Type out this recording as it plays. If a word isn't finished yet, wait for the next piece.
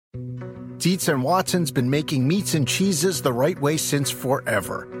Dietz and Watson's been making meats and cheeses the right way since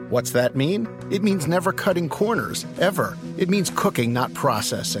forever. What's that mean? It means never cutting corners, ever. It means cooking, not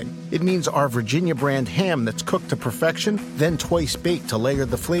processing. It means our Virginia brand ham that's cooked to perfection, then twice baked to layer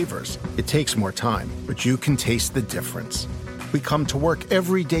the flavors. It takes more time, but you can taste the difference. We come to work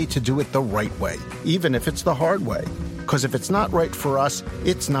every day to do it the right way, even if it's the hard way. Because if it's not right for us,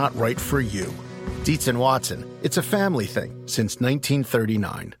 it's not right for you. Dietz and Watson, it's a family thing since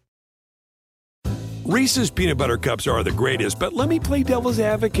 1939. Reese's peanut butter cups are the greatest, but let me play devil's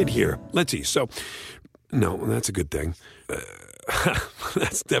advocate here. Let's see. So, no, that's a good thing.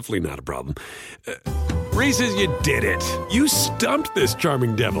 That's definitely not a problem. Reese's, you did it. You stumped this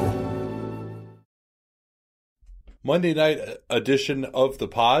charming devil. Monday night edition of the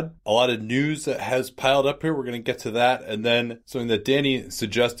pod. A lot of news that has piled up here. We're going to get to that. And then something that Danny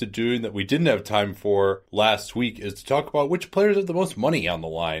suggested doing that we didn't have time for last week is to talk about which players have the most money on the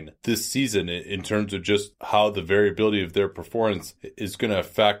line this season in terms of just how the variability of their performance is going to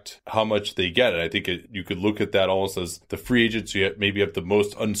affect how much they get. And I think you could look at that almost as the free agents who maybe have the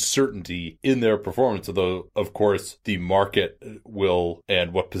most uncertainty in their performance. Although, of course, the market will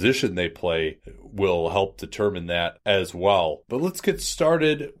and what position they play will help determine that as well. But let's get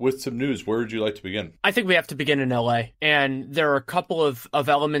started with some news. Where would you like to begin? I think we have to begin in LA. And there are a couple of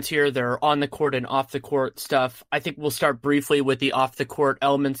elements here. There are on the court and off the court stuff. I think we'll start briefly with the off the court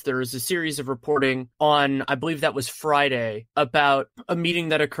elements. There is a series of reporting on, I believe that was Friday, about a meeting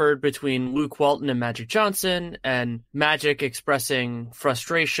that occurred between Luke Walton and Magic Johnson, and Magic expressing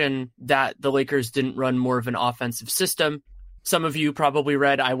frustration that the Lakers didn't run more of an offensive system. Some of you probably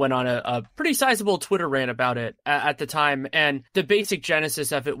read, I went on a pretty sizable Twitter rant about it at the time. And the basic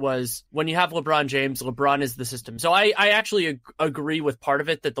genesis of it was when you have LeBron James, LeBron is the system. So I actually agree with part of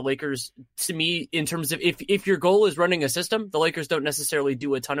it that the Lakers, to me, in terms of if your goal is running a system, the Lakers don't necessarily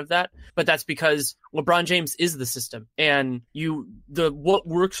do a ton of that. But that's because LeBron James is the system. And what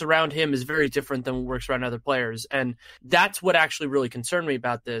works around him is very different than what works around other players. And that's what actually really concerned me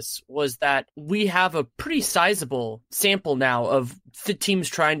about this, was that we have a pretty sizable sample now of teams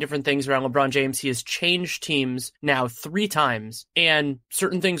trying different things around LeBron James. He has changed teams now 3 times, and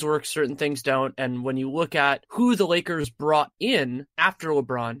certain things work, certain things don't. And when you look at who the Lakers brought in after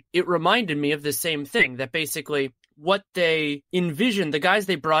LeBron, it reminded me of the same thing, that basically what they envisioned, the guys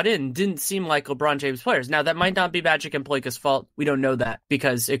they brought in didn't seem like LeBron James players. Now, that might not be Magic and Blaka's fault. We don't know that,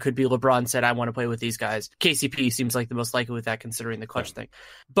 because it could be LeBron said, I want to play with these guys. KCP seems like the most likely with that, considering the clutch thing.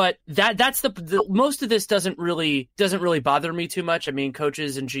 But that's the most of this doesn't really bother me too much. I mean,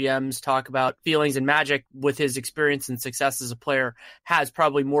 coaches and GMs talk about feelings, and Magic, with his experience and success as a player, has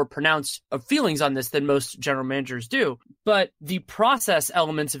probably more pronounced of feelings on this than most general managers do. But the process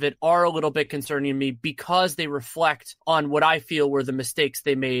elements of it are a little bit concerning to me, because they reflect on what I feel were the mistakes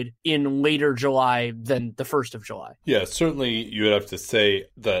they made in later July than the 1st of July. Yeah, certainly you would have to say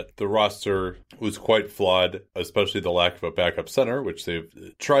that the roster was quite flawed, especially the lack of a backup center, which they've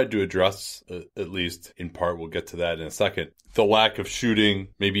tried to address, at least in part. We'll get to that in a second. The lack of shooting,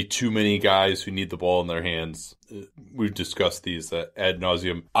 maybe too many guys who need the ball in their hands. We've discussed these ad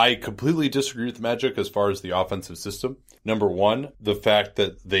nauseum. I completely disagree with Magic as far as the offensive system. Number one, the fact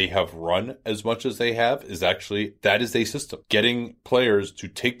that they have run as much as they have is actually, that is a system. Getting players to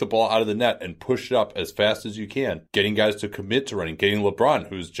take the ball out of the net and push it up as fast as you can. Getting guys to commit to running. Getting LeBron,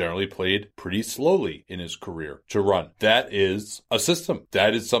 who's generally played pretty slowly in his career, to run. That is a system.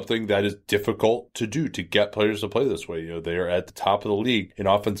 That is something that is difficult to do, to get players to play this way. They are at the top of the league in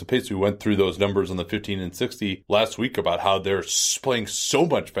offensive pace. We went through those numbers on the 15 and 60 last week about how they're playing so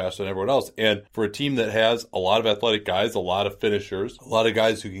much faster than everyone else. And for a team that has a lot of athletic guys, a lot of finishers, a lot of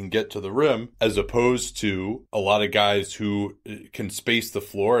guys who can get to the rim, as opposed to a lot of guys who can space the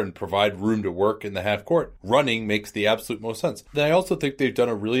floor and provide room to work in the half court, running makes the absolute most sense. Then I also think they've done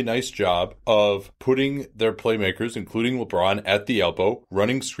a really nice job of putting their playmakers, including LeBron, at the elbow,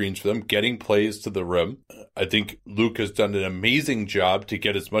 running screens for them, getting plays to the rim. I think Luke has done an amazing job to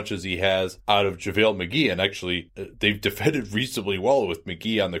get as much as he has out of JaVale McGee. And actually, they've defended reasonably well with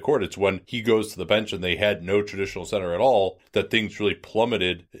McGee on the court. It's when he goes to the bench and they had no traditional center at all that things really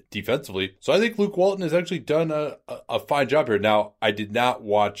plummeted defensively. So I think Luke Walton has actually done a fine job here. Now, I did not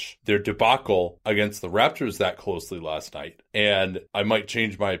watch their debacle against the Raptors that closely last night, and I might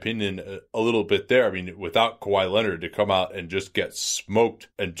change my opinion a little bit there. I mean, without Kawhi Leonard to come out and just get smoked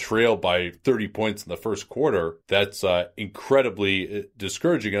and trail by 30 points in the first quarter, quarter, that's incredibly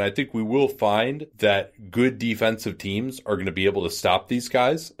discouraging. And I think we will find that good defensive teams are going to be able to stop these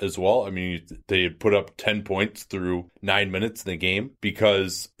guys as well. I mean, they put up 10 points through 9 minutes in the game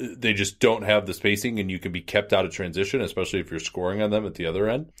because they just don't have the spacing, and you can be kept out of transition, especially if you're scoring on them at the other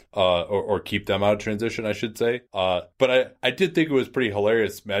end, or keep them out of transition, I should say. But I did think it was pretty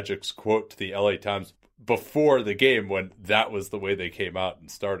hilarious, Magic's quote to the LA Times before the game, when that was the way they came out and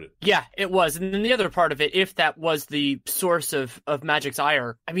started. Yeah, it was. And then the other part of it, if that was the source of Magic's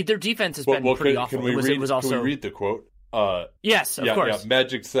ire, I mean, their defense has been pretty awful. Can we read the quote? Yes, of course. Yeah.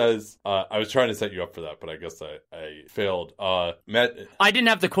 Magic says, I was trying to set you up for that, but I guess I failed. I didn't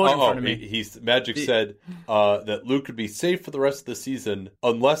have the quote in front of me. Magic said that Luke could be safe for the rest of the season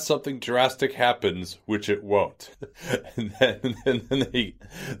unless something drastic happens, which it won't. and then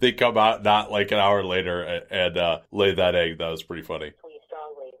they come out not like an hour later and lay that egg. That was pretty funny.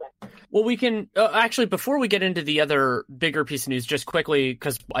 Well, we can actually, before we get into the other bigger piece of news, just quickly,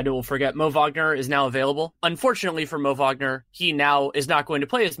 because I know we'll forget, Mo Wagner is now available. Unfortunately for Mo Wagner, he now is not going to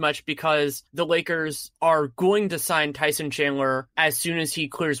play as much because the Lakers are going to sign Tyson Chandler as soon as he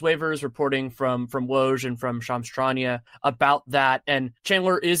clears waivers, reporting from Woj and from Shams Charania about that. And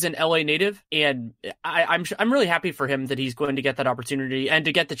Chandler is an LA native, and I'm really happy for him that he's going to get that opportunity and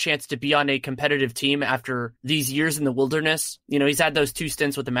to get the chance to be on a competitive team after these years in the wilderness. You know, he's had those 2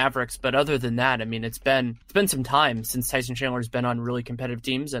 stints with the Mavericks, but other than that, I mean, it's been some time since Tyson Chandler's been on really competitive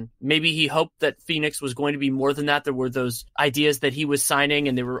teams, and maybe he hoped that Phoenix was going to be more than that. There were those ideas that he was signing,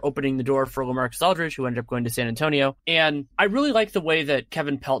 and they were opening the door for LaMarcus Aldridge, who ended up going to San Antonio. And I really like the way that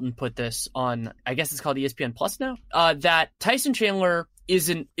Kevin Pelton put this on, I guess it's called ESPN Plus now, that Tyson Chandler is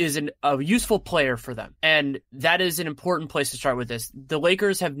a useful player for them. And that is an important place to start with this. The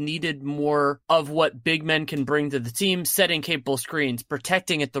Lakers have needed more of what big men can bring to the team: setting capable screens,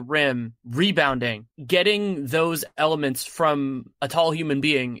 protecting at the rim, rebounding. Getting those elements from a tall human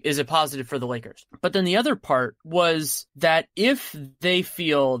being is a positive for the Lakers. But then the other part was that if they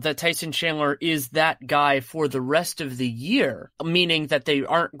feel that Tyson Chandler is that guy for the rest of the year, meaning that they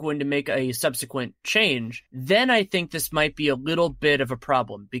aren't going to make a subsequent change, then I think this might be a little bit of a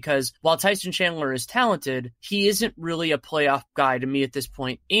problem, because while Tyson Chandler is talented, he isn't really a playoff guy to me at this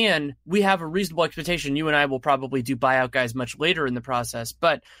point. And we have a reasonable expectation. You and I will probably do buyout guys much later in the process,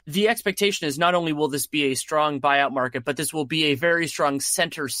 but the expectation is not only will this be a strong buyout market, but this will be a very strong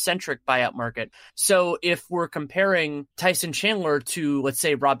center-centric buyout market. So if we're comparing Tyson Chandler to, let's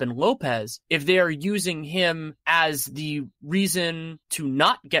say, Robin Lopez, if they are using him as the reason to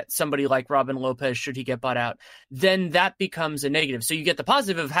not get somebody like Robin Lopez should he get bought out, then that becomes a negative. So you get the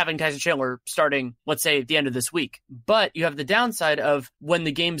positive of having Tyson Chandler starting, let's say, at the end of this week. But you have the downside of, when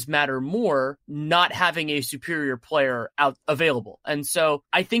the games matter more, not having a superior player out available. And so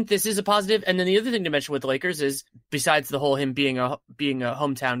I think this is a positive. And then the other thing to mention with the Lakers is, besides the whole him being a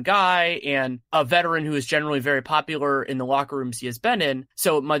hometown guy and a veteran who is generally very popular in the locker rooms he has been in,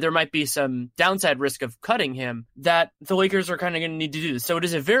 so there might be some downside risk of cutting him, that the Lakers are kind of going to need to do this. So it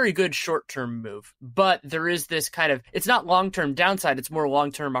is a very good short-term move. But there is this kind of, it's not long-term downside, it's more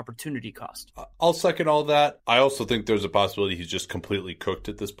long-term opportunity cost. I'll second all that. I also think there's a possibility he's just completely cooked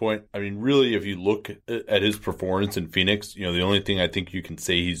at this point. I mean, really, if you look at his performance in Phoenix, you know, the only thing I think you can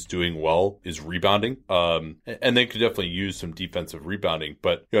say he's doing well is rebounding. And they could definitely use some defensive rebounding,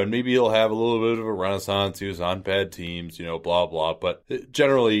 but, you know, maybe he'll have a little bit of a renaissance. He was on bad teams, you know, blah, blah. But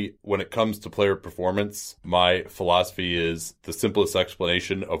generally, when it comes to player performance, my philosophy is the simplest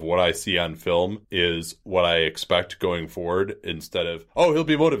explanation of what I see on film is what I expect going forward, instead of, oh, he'll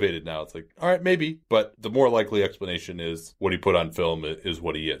be motivated now. It's like, all right, maybe. But the more likely explanation is what he put on film is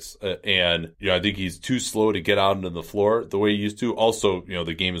what he is. And, you know, I think he's too slow to get out into the floor the way he used to. Also, you know,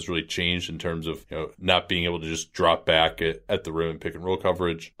 the game has really changed in terms of, you know, not being able to just drop back at the rim and pick and roll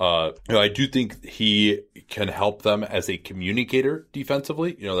coverage. You know, I do think he can help them as a communicator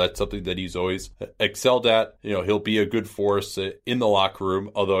defensively. You know, that's something that he's always excelled at. You know, he'll be a good force in the locker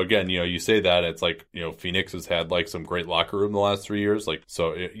room. Although, again, you know, you say that, it's like, you know, Phoenix has had like some great locker room the last 3 years. Like,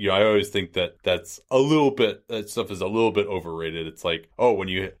 so, you know, I always think that that stuff is a little bit overrated. It's like, oh, when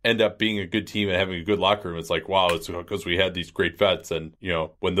you end up being a good team and having a good locker room, it's like, wow, it's because we had these great vets. And, you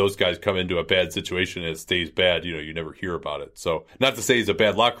know, when those guys come into a bad situation and it stays bad, you know, you never hear about it. So not to say he's a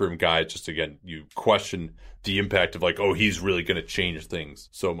bad locker room guy, just, again, you question the impact of like, oh, he's really going to change things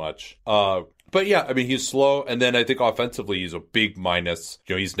so much. But yeah, I mean, he's slow. And then I think offensively, he's a big minus.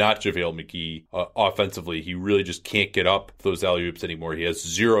 He's not JaVale McGee. Offensively, he really just can't get up those alley-oops anymore. He has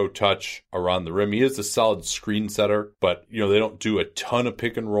zero touch around the rim. He is a solid screen setter, but, they don't do a ton of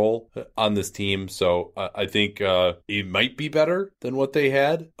pick and roll on this team. So I think he might be better than what they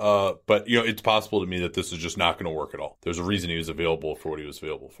had. But, it's possible to me that this is just not going to work at all. There's a reason he was available for what he was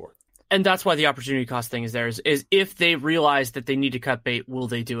available for. And that's why the opportunity cost thing is there, is if they realize that they need to cut bait, will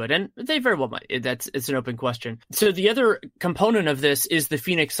they do it? And they very well might. It's an open question. So the other component of this is the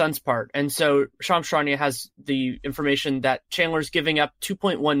Phoenix Suns part. And so Shams Charania has the information that Chandler's giving up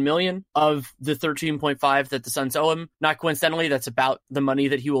 $2.1 million of the $13.5 that the Suns owe him. Not coincidentally, that's about the money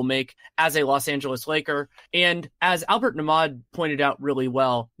that he will make as a Los Angeles Laker. And as Albert Nahmad pointed out really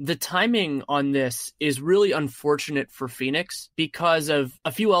well, the timing on this is really unfortunate for Phoenix because of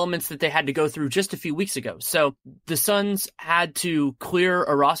a few elements that they had to go through just a few weeks ago. So the Suns had to clear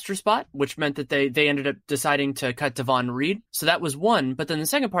a roster spot, which meant that they ended up deciding to cut Devon Reed. So that was one. But then the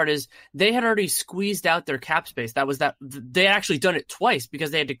second part is they had already squeezed out their cap space. They had actually done it twice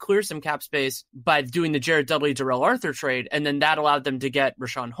because they had to clear some cap space by doing the Jared Dudley, Darrell Arthur trade. And then that allowed them to get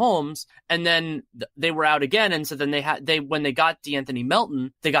Richaun Holmes. And then they were out again. And so then when they got DeAnthony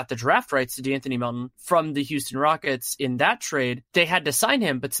Melton, they got the draft rights to DeAnthony Melton from the Houston Rockets in that trade. They had to sign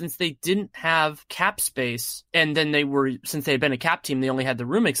him. But since they didn't have cap space, and then since they had been a cap team, they only had the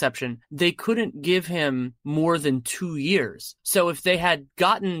room exception, they couldn't give him more than 2 years. So if they had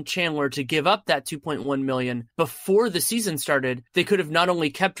gotten Chandler to give up that $2.1 million before the season started, they could have not only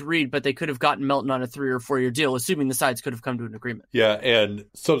kept Reed, but they could have gotten Melton on a 3 or 4 year deal, assuming the sides could have come to an agreement. Yeah, and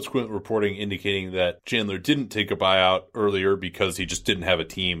subsequent reporting indicating that Chandler didn't take a buyout earlier because he just didn't have a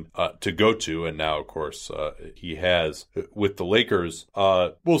team to go to, and now, of course, he has with the Lakers.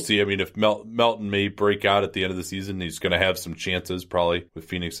 We'll see. I mean, if Melton may break out at the end of the season, he's going to have some chances probably with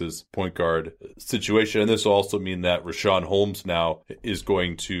Phoenix's point guard situation. And this will also mean that Richaun Holmes now is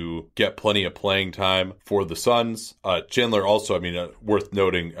going to get plenty of playing time for the Suns. Chandler also, worth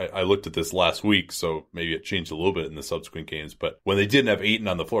noting, I looked at this last week, so maybe it changed a little bit in the subsequent games, but when they didn't have Ayton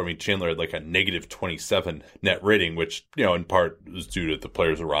on the floor, Chandler had like a negative 27 net rating, which, in part was due to the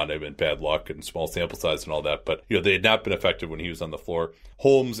players around him and bad luck and small sample size and all that. But, they had not been effective when he was on the floor.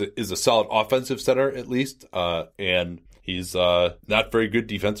 Holmes is a solid offensive setter, at least, and he's not very good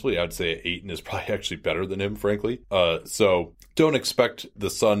defensively. I would say Ayton is probably actually better than him, frankly. So don't expect the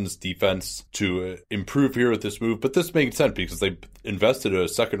Suns' defense to improve here with this move, but this makes sense because they invested a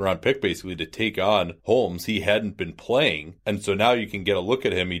second-round pick basically to take on Holmes. He hadn't been playing, and so now you can get a look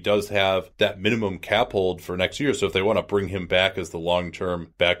at him. He does have that minimum cap hold for next year, so if they want to bring him back as the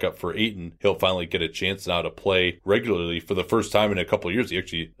long-term backup for Ayton, he'll finally get a chance now to play regularly for the first time in a couple of years. He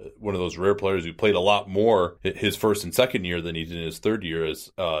actually one of those rare players who played a lot more his first and second year than he did in his third year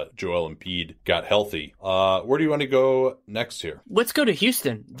as Joel Embiid got healthy. Where do you want to go next here? Let's go to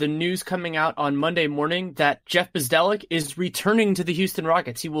Houston. The news coming out on Monday morning that Jeff Bzdelik is returning to the Houston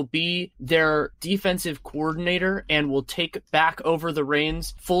Rockets. He will be their defensive coordinator and will take back over the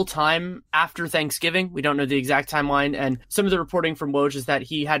reins full-time after Thanksgiving. We don't know the exact timeline, and some of the reporting from Woj is that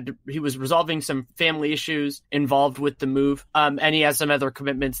he was resolving some family issues involved with the move, and he has some other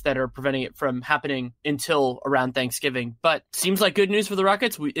commitments that are preventing it from happening until around Thanksgiving. But seems like good news for the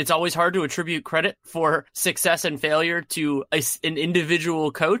Rockets. It's always hard to attribute credit for success and failure to an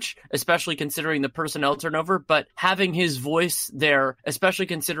individual coach, especially considering the personnel turnover, but having his voice there, especially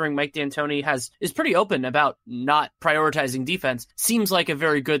considering Mike D'Antoni is pretty open about not prioritizing defense, seems like a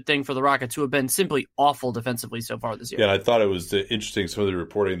very good thing for the Rockets, who have been simply awful defensively so far this year. Yeah, and I thought it was interesting, some of the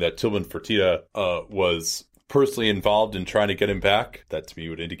reporting that Tillman Fertitta was personally involved in trying to get him back. That to me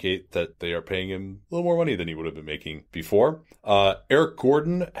would indicate that they are paying him a little more money than he would have been making before. Eric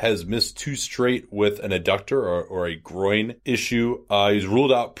Gordon has missed 2 straight with an adductor or a groin issue. He's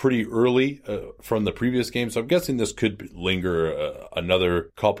ruled out pretty early from the previous game, so I'm guessing this could linger another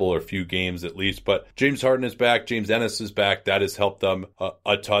couple or few games at least. But James Harden is back. James Ennis is back. That has helped them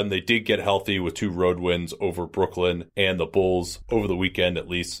a ton. They did get healthy with 2 road wins over Brooklyn and the Bulls over the weekend, at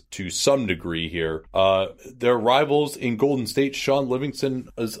least to some degree here. Their rivals in Golden State, Sean Livingston,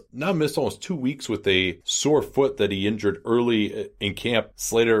 has now missed almost 2 weeks with a sore foot that he injured early in camp.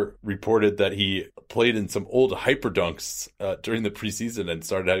 Slater reported that he played in some old hyperdunks during the preseason and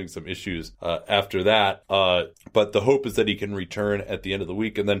started having some issues after that. But the hope is that he can return at the end of the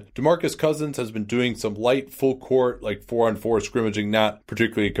week. And then DeMarcus Cousins has been doing some light full court, like 4-on-4 scrimmaging, not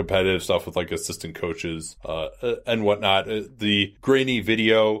particularly competitive stuff with like assistant coaches and whatnot. The grainy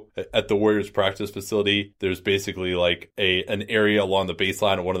video at the Warriors practice facility, there's there's basically like an area along the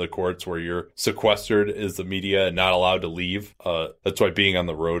baseline of one of the courts where you're sequestered as the media and not allowed to leave. That's why being on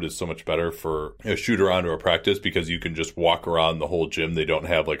the road is so much better for a shoot around or a practice, because you can just walk around the whole gym. They don't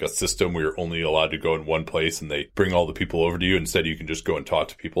have like a system where you're only allowed to go in one place and they bring all the people over to you. Instead, you can just go and talk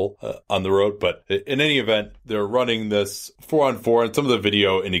to people on the road. But in any event, they're running this 4-on-4, and some of the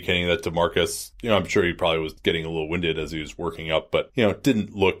video indicating that DeMarcus, I'm sure he probably was getting a little winded as he was working up, but,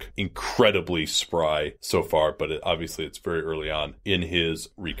 didn't look incredibly spry so far. But obviously, it's very early on in his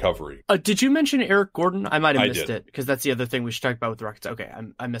recovery. Did you mention Eric Gordon? I might have missed it, because that's the other thing we should talk about with the Rockets. Okay,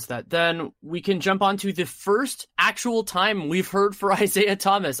 I missed that. Then we can jump on to the first actual time we've heard for Isaiah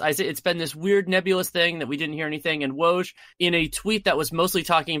Thomas. It's been this weird nebulous thing that we didn't hear anything. And Woj, in a tweet that was mostly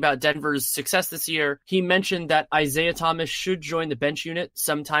talking about Denver's success this year, he mentioned that Isaiah Thomas should join the bench unit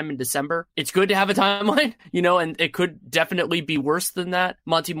sometime in December. It's good to have a timeline, and it could definitely be worse than that.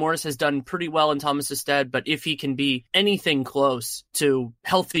 Monty Morris has done pretty well in Thomas's stead, but if he can be anything close to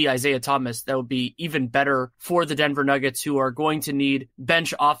healthy Isaiah Thomas, that would be even better for the Denver Nuggets, who are going to need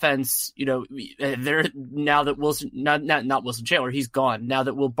bench offense. They're now that Wilson, not Wilson Chandler, he's gone. Now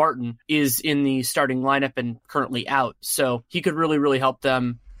that Will Barton is in the starting lineup and currently out, so he could really, really help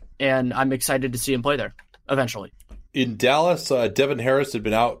them. And I'm excited to see him play there eventually. In Dallas, Devin Harris had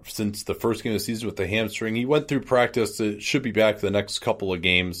been out since the first game of the season with the hamstring. He went through practice. It should be back the next couple of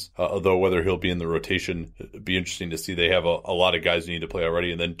games, although whether he'll be in the rotation, it'd be interesting to see. They have a lot of guys who need to play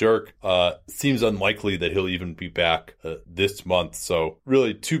already. And then Dirk seems unlikely that he'll even be back this month. So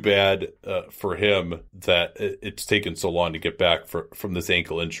really too bad for him that it's taken so long to get back from this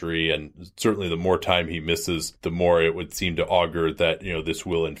ankle injury. And certainly the more time he misses, the more it would seem to augur that, this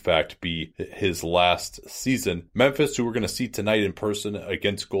will in fact be his last season. Memphis, who we're going to see tonight in person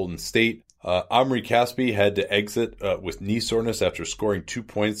against Golden State. Omri Caspi had to exit with knee soreness after scoring 2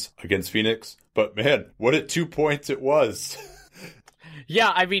 points against Phoenix. But man, what a 2 points it was.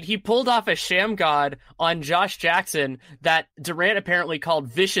 Yeah, he pulled off a sham god on Josh Jackson that Durant apparently called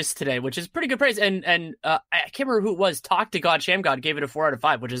vicious today, which is pretty good praise. And I can't remember who it was. Talk to God, sham god gave it a 4 out of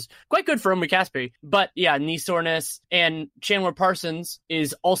 5, which is quite good for Omri Caspi. But yeah, knee soreness, and Chandler Parsons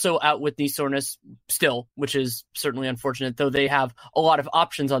is also out with knee soreness still, which is certainly unfortunate, though they have a lot of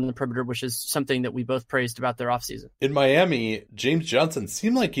options on the perimeter, which is something that we both praised about their offseason. In Miami, James Johnson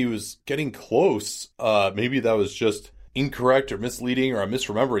seemed like he was getting close. Maybe that was just incorrect or misleading, or I'm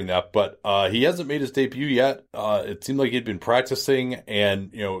misremembering that, but he hasn't made his debut yet. It seemed like he'd been practicing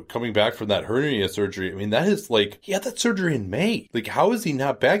and, coming back from that hernia surgery. That is he had that surgery in May. How is he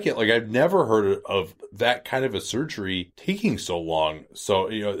not back yet? I've never heard of that kind of a surgery taking so long. So,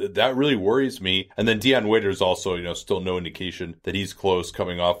 that really worries me. And then Deion Waiters also, still no indication that he's close,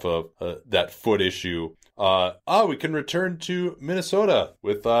 coming off of that foot issue. We can return to Minnesota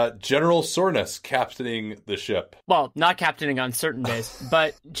with General Soreness captaining the ship. Well, not captaining on certain days,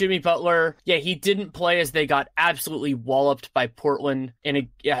 but Jimmy Butler, he didn't play as they got absolutely walloped by Portland. And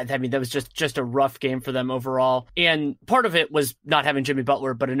that was just a rough game for them overall. And part of it was not having Jimmy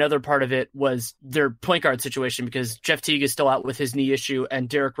Butler, but another part of it was their point guard situation, because Jeff Teague is still out with his knee issue and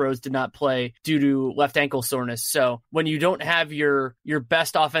Derrick Rose did not play due to left ankle soreness. So when you don't have your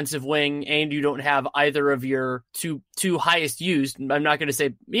best offensive wing and you don't have either of your two highest used, I'm not going to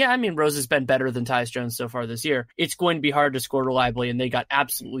say, Rose has been better than Tyus Jones so far this year. It's going to be hard to score reliably, and they got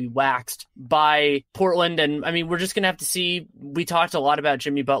absolutely waxed by Portland. And we're just going to have to see. We talked a lot about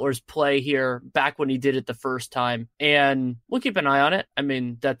Jimmy Butler's play here back when he did it the first time, and we'll keep an eye on it.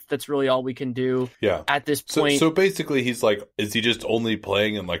 That's really all we can do at this point. So basically he's is he just only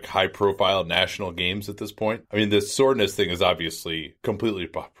playing in high profile national games at this point? This soreness thing is obviously completely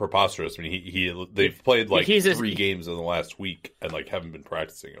preposterous. They've played 3 games in the last week and haven't been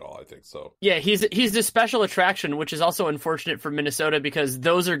practicing at all, I think so. Yeah, he's the special attraction, which is also unfortunate for Minnesota, because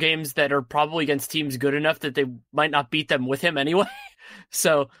those are games that are probably against teams good enough that they might not beat them with him anyway.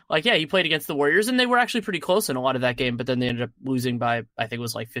 So, he played against the Warriors, and they were actually pretty close in a lot of that game, but then they ended up losing by, I think it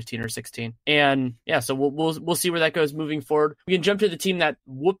was 15 or 16. And so we'll see where that goes moving forward. We can jump to the team that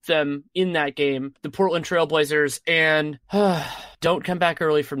whooped them in that game, the Portland Trailblazers, and don't come back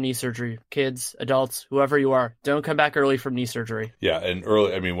early from knee surgery, kids, adults, whoever you are. Don't come back early from knee surgery. Yeah, and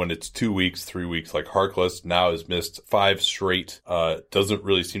early, when it's 2 weeks, 3 weeks, Harkless now has missed 5 straight, doesn't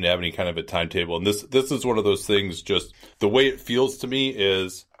really seem to have any kind of a timetable. And this is one of those things, just the way it feels to me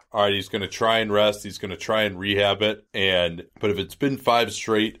is all right, he's going to try and rest. He's going to try and rehab it. But if it's been 5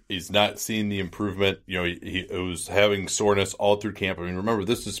 straight, he's not seeing the improvement. He was having soreness all through camp. I mean, remember,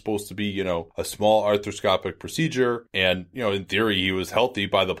 this is supposed to be, a small arthroscopic procedure. And, in theory, he was healthy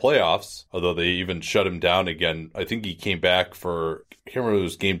by the playoffs, although they even shut him down again. I think he came back for, I can't remember if it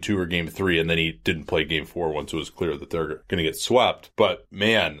was game 2 or game 3, and then he didn't play game 4 once it was clear that they're going to get swept. But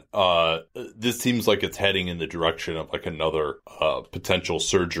man, this seems like it's heading in the direction of like another potential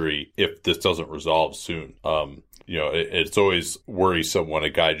surgery if this doesn't resolve soon. It's always worrisome when a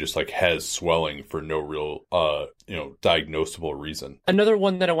guy just like has swelling for no real, diagnosable reason. Another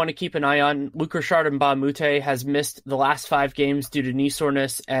one that I want to keep an eye on, Luc Richard Mbah a Moute has missed the last 5 games due to knee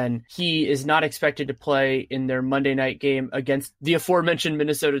soreness, and he is not expected to play in their Monday night game against the aforementioned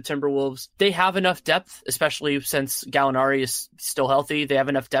Minnesota Timberwolves. They have enough depth, especially since Gallinari is still healthy. They have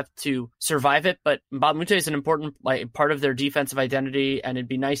enough depth to survive it, but Mbah a Moute is an important part of their defensive identity, and it'd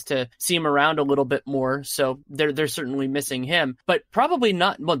be nice to see him around a little bit more. So they're certainly missing him, but probably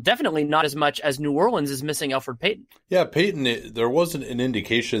not, well, definitely not as much as New Orleans is missing Elfrid Payton. Yeah, Payton, there wasn't an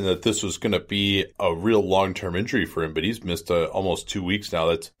indication that this was going to be a real long-term injury for him, but he's missed almost 2 weeks now.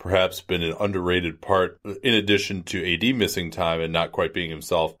 That's perhaps been an underrated part, in addition to AD missing time and not quite being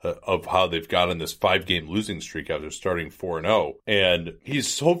himself, of how they've gotten this 5-game losing streak after starting 4-0. And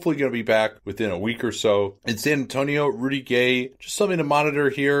he's hopefully going to be back within a week or so. In San Antonio, Rudy Gay, just something to monitor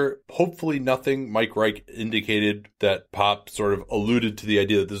here. Hopefully nothing. Mike Reich indicated that Pop sort of alluded to the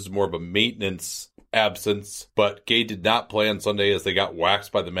idea that this is more of a maintenance absence, but Gay did not play on Sunday as they got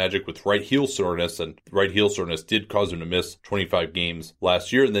waxed by the Magic with right heel soreness, and right heel soreness did cause him to miss 25 games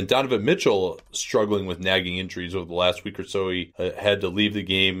last year. And then Donovan Mitchell struggling with nagging injuries over the last week or so. He had to leave the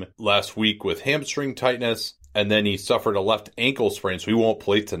game last week with hamstring tightness. And then he suffered a left ankle sprain, so he won't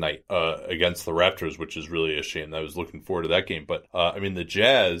play tonight against the Raptors, which is really a shame. I was looking forward to that game. But, the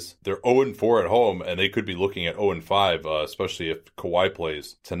Jazz, they're 0-4 at home, and they could be looking at 0-5, especially if Kawhi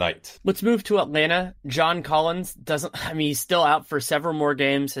plays tonight. Let's move to Atlanta. John Collins he's still out for several more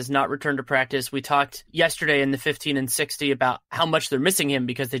games, has not returned to practice. We talked yesterday in the 15 and 60 about how much they're missing him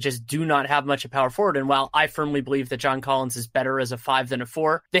because they just do not have much of power forward. And while I firmly believe that John Collins is better as a 5 than a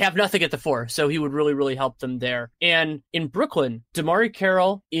 4, they have nothing at the 4, so he would really, really help them there. And in Brooklyn, DeMarre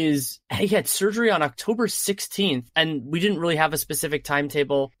Carroll he had surgery on October 16th, and we didn't really have a specific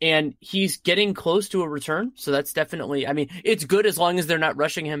timetable, and he's getting close to a return. So that's definitely, it's good as long as they're not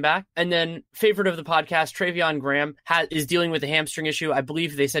rushing him back. And then favorite of the podcast, Treveon Graham is dealing with a hamstring issue. I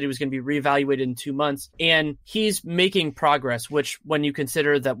believe they said he was going to be reevaluated in 2 months, and he's making progress, which when you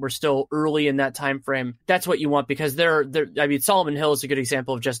consider that we're still early in that time frame, that's what you want, because Solomon Hill is a good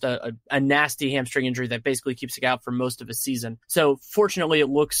example of just a nasty hamstring injury that basically keeps a guy out for most of a season. So fortunately, it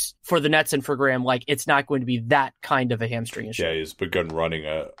looks for the Nets and for Graham like it's not going to be that kind of a hamstring issue. Yeah, he's begun running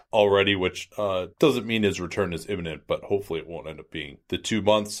already, which doesn't mean his return is imminent, but hopefully it won't end up being the 2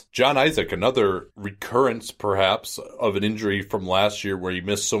 months. John Isaac, another recurrence perhaps of an injury from last year where he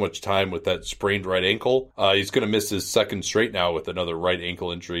missed so much time with that sprained right ankle. He's going to miss his second straight now with another right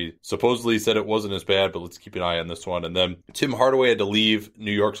ankle injury. Supposedly he said it wasn't as bad, but let's keep an eye on this one. And then Tim Hardaway had to leave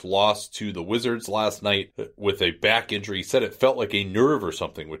New York's loss to the Wizards last night with a back injury. He said it felt like a nerve or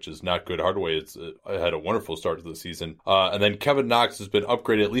something, which is not good. Hardaway had a wonderful start to the season. And then Kevin Knox has been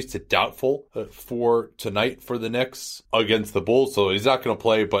upgraded at least to doubtful for tonight for the Knicks against the Bulls. So he's not going to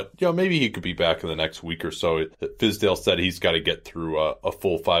play, but maybe he could be back in the next week or so. Fizdale said he's got to get through a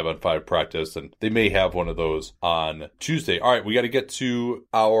full 5-on-5 practice, and they may have one of those on Tuesday. All right, we got to get to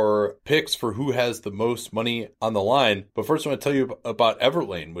our picks for who has the most money on the line. But first I want to tell you about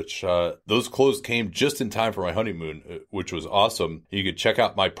Everlane, which those clothes came just in time for my honeymoon, which was awesome. You could check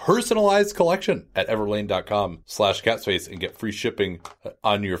out my personalized collection at everlane.com/catspace and get free shipping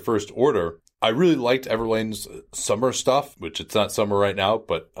on your first order. I really liked Everlane's summer stuff, which it's not summer right now,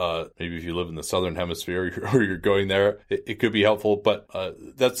 but maybe if you live in the southern hemisphere or you're going there, it could be helpful. But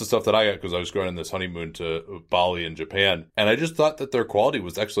that's the stuff that I got because I was going on this honeymoon to Bali in Japan. And I just thought that their quality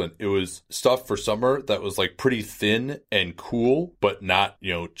was excellent. It was stuff for summer that was like pretty thin and cool, but not,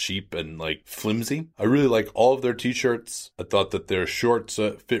 cheap and like flimsy. I really like all of their t-shirts. I thought that their shorts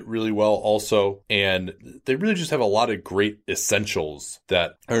fit really well also. And they really just have a lot of great essentials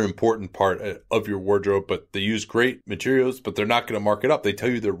that are an important part of your wardrobe, but they use great materials, but they're not going to mark it up. They tell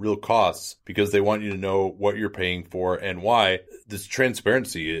you their real costs because they want you to know what you're paying for and why. This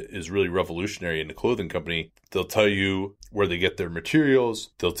transparency is really revolutionary in the clothing company. They'll tell you where they get their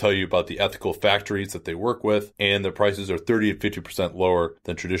materials. They'll tell you about the ethical factories that they work with, and the prices are 30 to 50% lower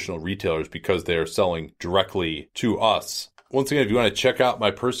than traditional retailers because they are selling directly to us. once again, if you want to check out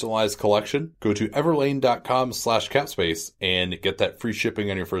my personalized collection, go to everlane.com/capspace and get that free shipping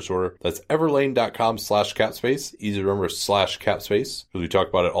on your first order. That's everlane.com/capspace. Easy to remember, /capspace, because we talk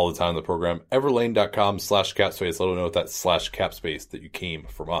about it all the time in the program. everlane.com/capspace. Let them know with that /capspace that you came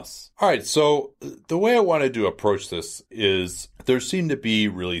from us. All right, so the way I wanted to approach this is there seem to be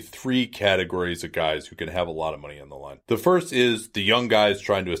really three categories of guys who can have a lot of money on the line. The first is the young guys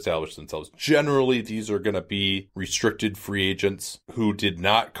trying to establish themselves. Generally, these are going to be restricted free agents who did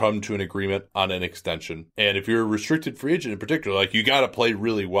not come to an agreement on an extension. And if you're a restricted free agent in particular, like, you got to play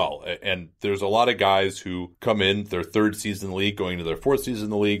really well. And there's a lot of guys who come in their third season in the league, going to their fourth season in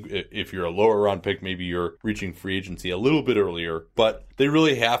the league. If you're a lower round pick, maybe you're reaching free agency a little bit earlier, but they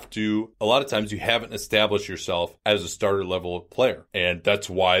really have to, a lot of times you haven't established yourself as a starter level player. And that's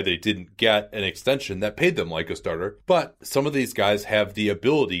why they didn't get an extension that paid them like a starter. But some of these guys have the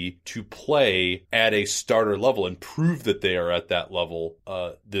ability to play at a starter level and prove that they are at that level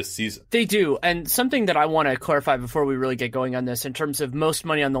this season. They do. And something that I want to clarify before we really get going on this, in terms of most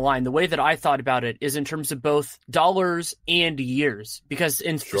money on the line, the way that I thought about it is in terms of both dollars and years. Because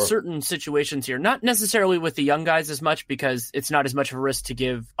in certain situations here, not necessarily with the young guys as much, because it's not as much of a risk to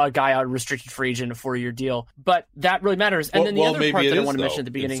give a guy a restricted free agent a 4-year deal, but that really matters. And then the other part that I want to mention at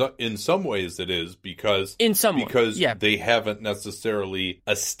the beginning, in some ways it is, because they haven't necessarily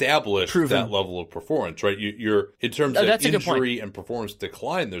established that level of performance, right? You're in terms of injury and performance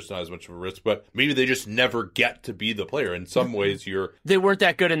decline, there's not as much of a risk, but maybe they just never get to be the player. In some ways, they weren't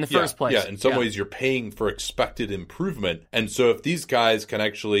that good in the first place. Yeah, in some ways you're paying for expected improvement. And so if these guys can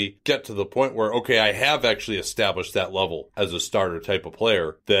actually get to the point where, okay, I have actually established that level as a starter type of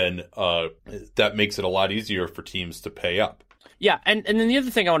player, then that makes it a lot easier for teams to pay up. Yeah, and then the other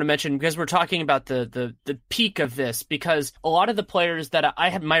thing I want to mention, because we're talking about the peak of this, because a lot of the players that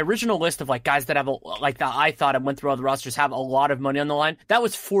I had, my original list of like guys that have that I thought I went through all the rosters have a lot of money on the line, that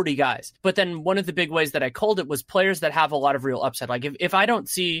was 40 guys. But then one of the big ways that I called it was players that have a lot of real upside. Like if I don't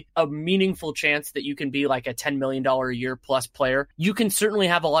see a meaningful chance that you can be like a $10 million a year plus player, you can certainly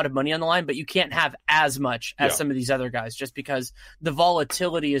have a lot of money on the line, but you can't have as much as some of these other guys, just because the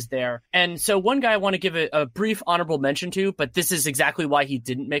volatility is there. And so one guy I want to give a brief honorable mention to, but this is exactly why he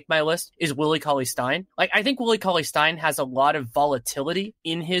didn't make my list, is Willie Cauley-Stein. Like, I think Willie Cauley-Stein has a lot of volatility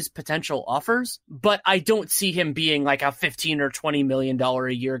in his potential offers, but I don't see him being like a $15 or $20 million a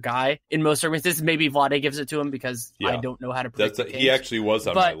year guy in most circumstances. Maybe Vlade gives it to him because I don't know how to predict he actually was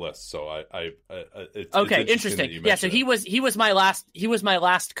on my list, so it's interesting. Yeah, so he was my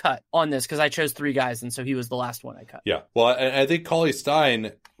last cut on this, because I chose 3 guys, and so he was the last one I cut. Yeah, well, I think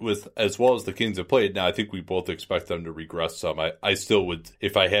Cauley-Stein, with as well as the Kings have played, now I think we both expect them to regress some. I still would,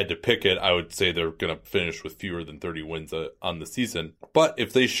 if I had to pick it, I would say they're going to finish with fewer than 30 wins on the season. But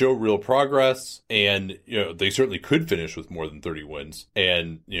if they show real progress, and they certainly could finish with more than 30 wins,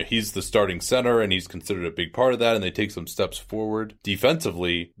 and he's the starting center and he's considered a big part of that, and they take some steps forward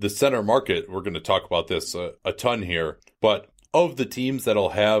defensively, the center market, we're going to talk about this a ton here, but of the teams that'll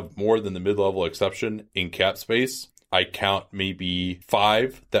have more than the mid-level exception in cap space, I count maybe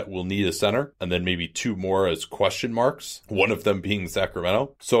 5 that will need a center, and then maybe 2 more as question marks, one of them being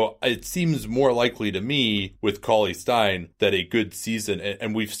Sacramento. So it seems more likely to me with Cauley-Stein that a good season,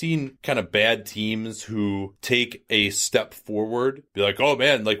 and we've seen kind of bad teams who take a step forward, be like, oh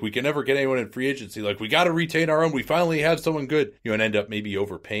man, like we can never get anyone in free agency, like we got to retain our own, we finally have someone good, and end up maybe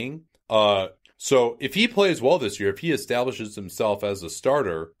overpaying. So if he plays well this year, if he establishes himself as a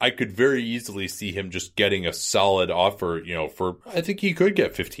starter, I could very easily see him just getting a solid offer, for, I think he could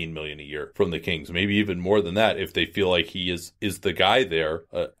get $15 million a year from the Kings, maybe even more than that if they feel like he is the guy there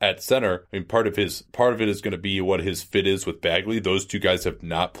at center. I mean, part of it is going to be what his fit is with Bagley. Those two guys have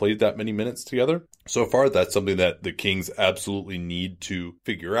not played that many minutes together so far. That's something that the Kings absolutely need to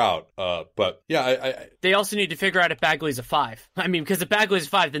figure out. But yeah, they also need to figure out if Bagley's a 5. I mean, because if Bagley's a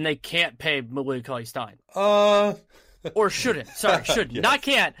 5, then they can't pay Willie Cauley-Stein. Or shouldn't. Sorry, shouldn't. Yes. Not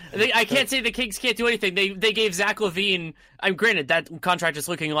can't. I can't say the Kings can't do anything. They gave Zach LaVine. Granted, that contract is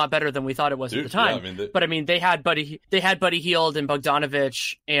looking a lot better than we thought it was at the time. Yeah, they had Buddy Hield and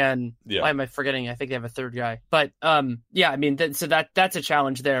Bogdanovich, and why am I forgetting? I think they have a third guy. But so that's a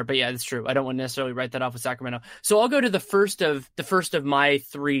challenge there. But yeah, that's true. I don't want to necessarily write that off with Sacramento. So I'll go to the first of my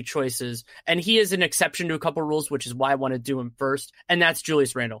 3 choices, and he is an exception to a couple rules, which is why I want to do him first, and that's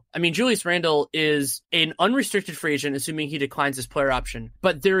Julius Randle. I mean, Julius Randle is an unrestricted free agent agent, assuming he declines his player option.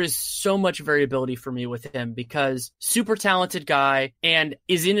 But there is so much variability for me with him because super talented guy and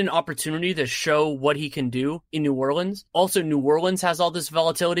is in an opportunity to show what he can do in New Orleans. Also, New Orleans has all this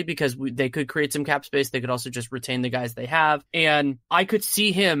volatility because they could create some cap space. They could also just retain the guys they have. And I could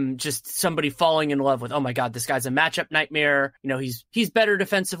see him just somebody falling in love with, oh my God, this guy's a matchup nightmare. You know, he's better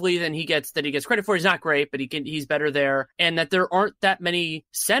defensively than he gets credit for. He's not great, but he's better there. And that there aren't that many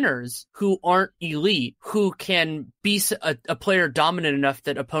centers who aren't elite, who can be a player dominant enough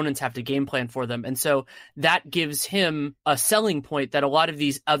that opponents have to game plan for them. And so that gives him a selling point that a lot of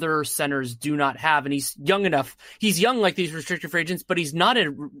these other centers do not have. And he's young enough. He's young like these restricted free agents, but he's not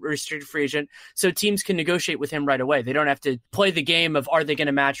a restricted free agent. So teams can negotiate with him right away. They don't have to play the game of are they going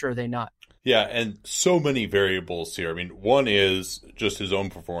to match or are they not? Yeah, and so many variables here. I mean, one is just his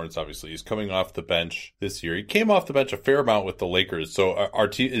own performance, obviously. He's coming off the bench this year. He came off the bench a fair amount with the Lakers. So our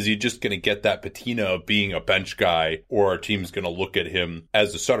team, is he just going to get that patina of being a bench guy, or our team's going to look at him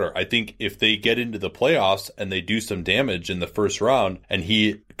as a starter? I think if they get into the playoffs and they do some damage in the first round and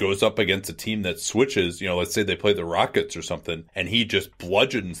he goes up against a team that switches, you know, let's say they play the Rockets or something, and he just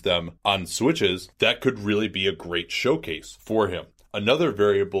bludgeons them on switches, that could really be a great showcase for him. Another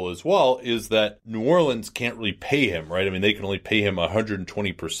variable as well is that New Orleans can't really pay him, right? I mean, they can only pay him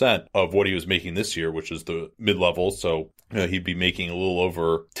 120% of what he was making this year, which is the mid-level. So he'd be making a little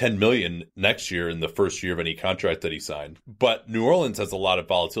over $10 million next year in the first year of any contract that he signed. But New Orleans has a lot of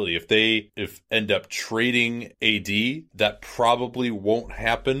volatility. If they end up trading AD, that probably won't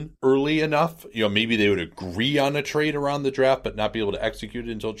happen early enough. You know, maybe they would agree on a trade around the draft, but not be able to execute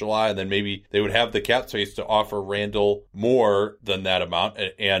it until July. And then maybe they would have the cap space to offer Randall more than that amount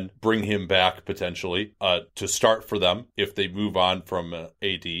and bring him back potentially to start for them if they move on from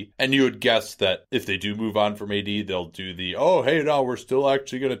AD. And you would guess that if they do move on from AD, they'll do we're still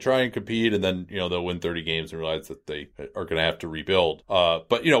actually going to try and compete, and then, you know, they'll win 30 games and realize that they are going to have to rebuild.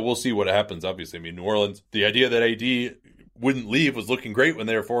 But, you know, we'll see what happens, obviously. I mean, New Orleans, the idea that AD wouldn't leave was looking great when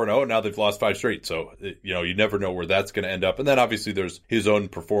they were 4-0, and now they've lost 5 straight. So, you know, you never know where that's going to end up. And then obviously there's his own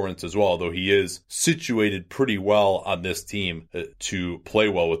performance as well, although he is situated pretty well on this team to play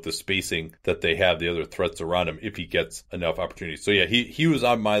well with the spacing that they have, the other threats around him, if he gets enough opportunities. So yeah, he was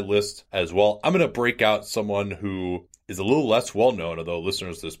on my list as well. I'm going to break out someone who is a little less well-known, although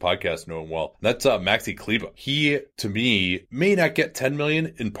listeners to this podcast know him well. That's Maxi Kleber. He, to me, may not get $10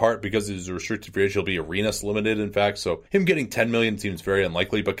 million, in part because he's a restricted free agent. He'll be Arenas limited, in fact. So him getting $10 million seems very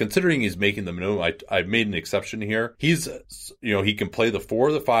unlikely. But considering he's making the minimum, I've made an exception here. He's, you know, he can play the 4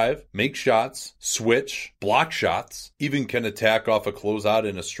 or the 5, make shots, switch, block shots, even can attack off a closeout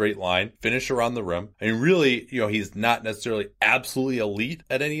in a straight line, finish around the rim. And really, you know, he's not necessarily absolutely elite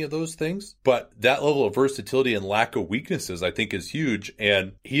at any of those things, but that level of versatility and lack of weaknesses, I think, is huge.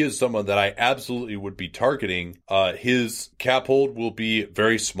 And he is someone that I absolutely would be targeting. His cap hold will be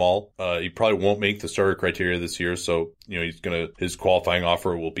very small. He probably won't make the starter criteria this year. So, you know, his qualifying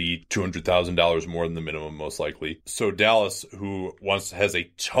offer will be $200,000 more than the minimum, most likely. So Dallas, who has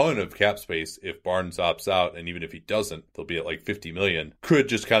a ton of cap space if Barnes opts out, and even if he doesn't, they'll be at like $50 million, could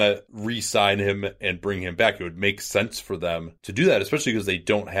just kind of re-sign him and bring him back. It would make sense for them to do that, especially because they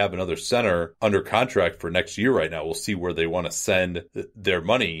don't have another center under contract for next year right now. We'll see where they want to send their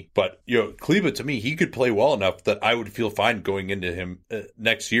money. But, you know, Kleber, to me, he could play well enough that I would feel fine going into him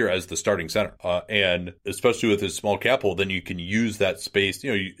next year as the starting center. And especially with his small cap hold, then you can use that space.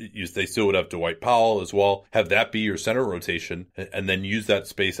 You know, they still would have Dwight Powell as well. Have that be your center rotation and then use that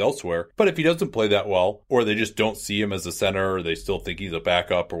space elsewhere. But if he doesn't play that well, or they just don't see him as a center, or they still think he's a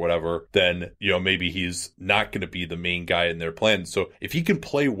backup or whatever, then, you know, maybe he's not going to be the main guy in their plan. So if he can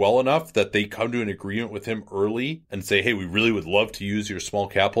play well enough that they come to an agreement with him early and say, hey, we really would love to use your small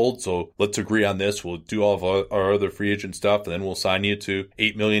cap hold, so let's agree on this. We'll do all of our other free agent stuff, and then we'll sign you to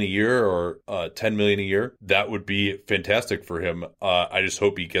 $8 million a year or $10 million a year. That would be fantastic for him. I just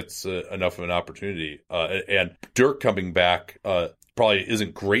hope he gets enough of an opportunity. And Dirk coming back probably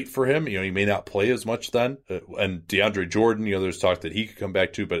isn't great for him. You know, he may not play as much then. And DeAndre Jordan, you know, there's talk that he could come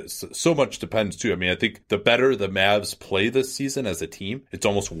back too, but so much depends too. I mean, I think the better the Mavs play this season as a team, it's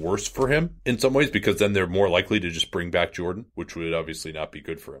almost worse for him in some ways, because then they're more likely to just bring back Jordan, which would obviously not be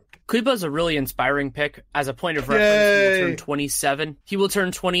good for him. Kleber's a really inspiring pick. As a point of reference, he will turn 27. He will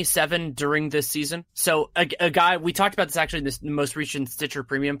turn 27 during this season. So a guy, we talked about this actually in this most recent Stitcher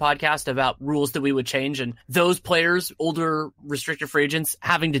Premium podcast about rules that we would change, and those players, older restricted restricted free agents,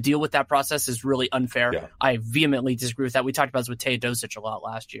 having to deal with that process is really unfair. Yeah. I vehemently disagree with that. We talked about this with Teodosic a lot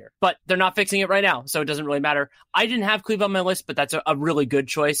last year, but they're not fixing it right now, so it doesn't really matter. I didn't have Cleveland on my list, but that's a really good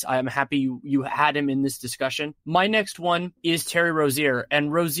choice. I am happy you had him in this discussion. My next one is Terry Rozier,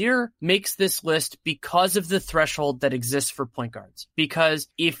 and Rozier makes this list because of the threshold that exists for point guards. Because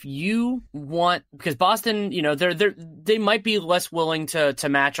because Boston, they might be less willing to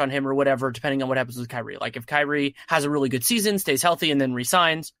match on him or whatever, depending on what happens with Kyrie. Like if Kyrie has a really good season, stays healthy, and then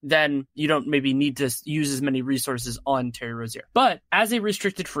resigns, then you don't maybe need to use as many resources on Terry Rozier. But as a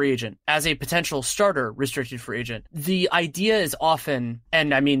restricted free agent, as a potential starter restricted free agent, the idea is often,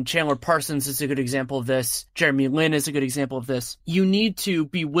 and I mean, Chandler Parsons is a good example of this. Jeremy Lin is a good example of this. You need to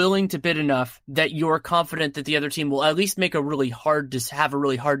be willing to bid enough that you're confident that the other team will at least make have a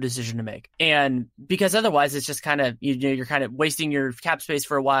really hard decision to make. And because otherwise it's just kind of, you're kind of wasting your cap space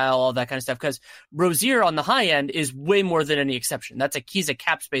for a while, all that kind of stuff. Because Rozier on the high end is way more than any exception. He's a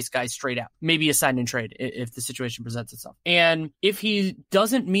cap space guy straight out. Maybe a sign and trade if the situation presents itself. And if he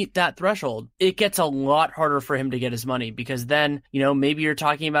doesn't meet that threshold, it gets a lot harder for him to get his money, because then, maybe you're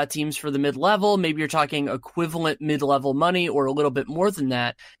talking about teams for the mid-level, maybe you're talking equivalent mid-level money or a little bit more than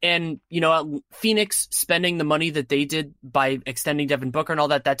that. And, Phoenix spending the money that they did by extending Devin Booker and all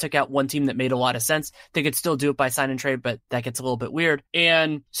that took out one team that made a lot of sense. They could still do it by sign and trade, but that gets a little bit weird.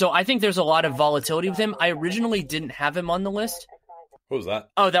 And so I think there's a lot of volatility with him. I originally didn't have him on the list. What was that?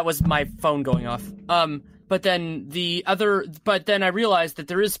 Oh, that was my phone going off. But then I realized that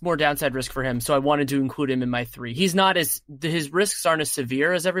there is more downside risk for him, so I wanted to include him in my 3. His risks aren't as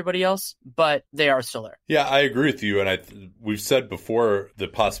severe as everybody else, but they are still there. Yeah, I agree with you, and we've said before the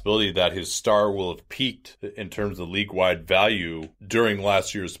possibility that his star will have peaked in terms of league-wide value during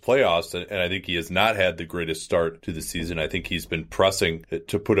last year's playoffs, and I think he has not had the greatest start to the season. I think he's been pressing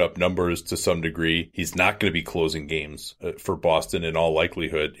to put up numbers to some degree. He's not going to be closing games for Boston in all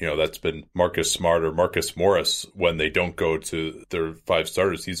likelihood. That's been Marcus Smart or Marcus Morris when they don't go to their 5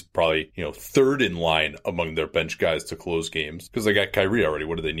 starters. He's probably, third in line among their bench guys to close games because they got Kyrie already.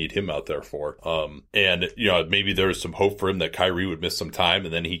 What do they need him out there for? And maybe there's some hope for him that Kyrie would miss some time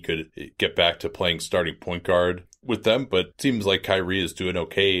and then he could get back to playing starting point guard with them, but it seems like Kyrie is doing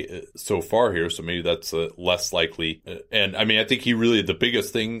okay so far here, so maybe that's less likely. And I mean, I think the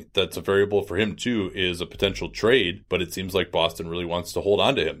biggest thing that's a variable for him too is a potential trade, but it seems like Boston really wants to hold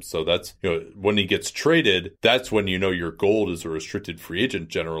on to him. So that's, when he gets traded, that's when your gold is a restricted free agent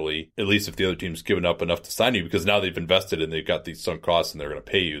generally, at least if the other team's given up enough to sign you, because now they've invested and they've got these sunk costs and they're going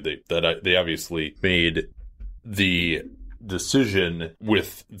to pay you. They obviously made the decision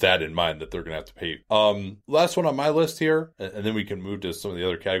with that in mind, that they're going to have to pay you. Last one on my list here, and then we can move to some of the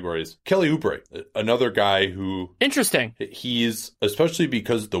other categories. Kelly Oubre, another guy who... Interesting. He's, especially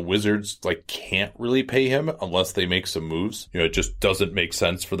because the Wizards can't really pay him unless they make some moves. It just doesn't make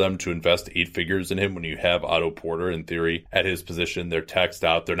sense for them to invest 8 figures in him when you have Otto Porter, in theory, at his position. They're taxed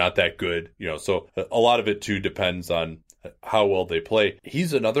out. They're not that good. So a lot of it too depends on how well they play.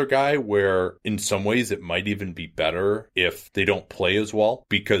 He's another guy where in some ways it might even be better if they don't play as well,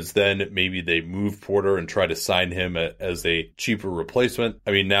 because then maybe they move Porter and try to sign him as a cheaper replacement.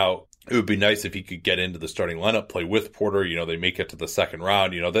 I mean, now it would be nice if he could get into the starting lineup, play with Porter, they make it to the second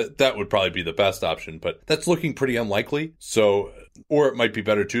round, that would probably be the best option, but that's looking pretty unlikely. So, or it might be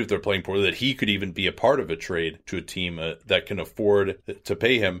better too if they're playing Porter, that he could even be a part of a trade to a team that can afford to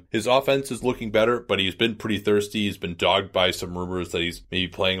pay him. His offense is looking better, but he's been pretty thirsty. He's been dogged by some rumors that he's maybe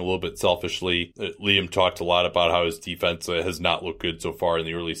playing a little bit selfishly. Liam talked a lot about how his defense has not looked good so far in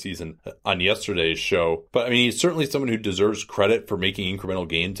the early season on yesterday's show. But I mean, he's certainly someone who deserves credit for making incremental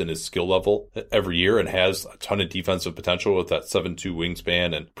gains in his skill level every year and has a ton of defensive potential with that 7'2"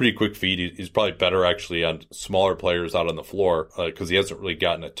 wingspan and pretty quick feet. He's probably better actually on smaller players out on the floor because he hasn't really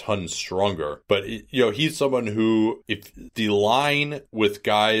gotten a ton stronger. But he's someone who, if the line with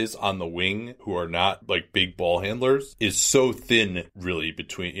guys on the wing who are not big ball handlers is so thin, really,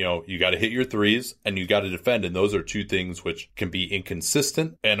 between you got to hit your threes and you got to defend, and those are two things which can be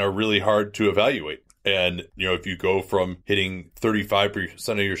inconsistent and are really hard to evaluate. And, if you go from hitting 35%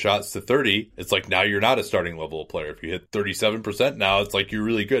 of your shots to 30, it's now you're not a starting level player. If you hit 37%, now it's you're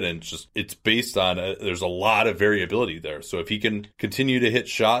really good. And it's based on, there's a lot of variability there. So if he can continue to hit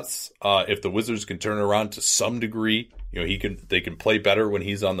shots, if the Wizards can turn around to some degree they can play better when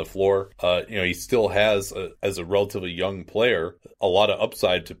he's on the floor. He still has, as a relatively young player, a lot of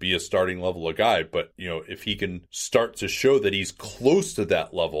upside to be a starting level of guy. But, if he can start to show that he's close to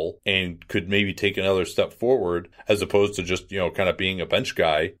that level and could maybe take another step forward as opposed to just, kind of being a bench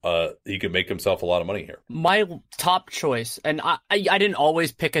guy, he could make himself a lot of money here. My top choice, and I didn't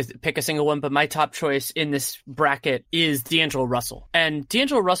always pick a single one, but my top choice in this bracket is D'Angelo Russell. And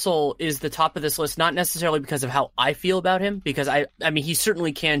D'Angelo Russell is the top of this list, not necessarily because of how I feel about him, because I mean, he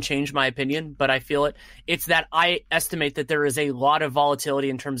certainly can change my opinion, but I feel it. It's that I estimate that there is a lot of volatility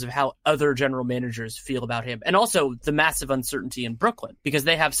in terms of how other general managers feel about him. And also the massive uncertainty in Brooklyn, because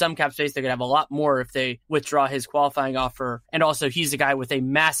they have some cap space. They could have a lot more if they withdraw his qualifying offer. And also he's a guy with a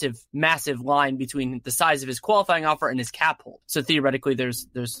massive, massive line between the size of his qualifying offer and his cap hold. So theoretically, there's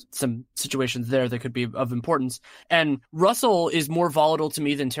some situations there that could be of importance. And Russell is more volatile to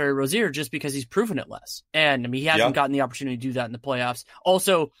me than Terry Rozier just because he's proven it less. And I mean, he hasn't gotten the opportunity to do that in the playoffs.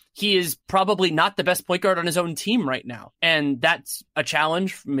 Also, he is probably not the best point guard on his own team right now. And that's a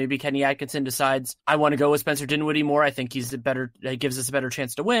challenge. Maybe Kenny Atkinson decides, I want to go with Spencer Dinwiddie more. I think he gives us a better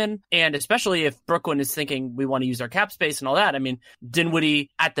chance to win. And especially if Brooklyn is thinking we want to use our cap space and all that. I mean, Dinwiddie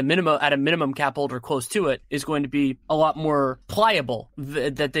at a minimum cap hold or close to it is going to be a lot more pliable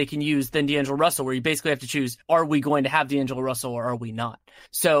that they can use than D'Angelo Russell, where you basically have to choose, are we going to have D'Angelo Russell or are we not?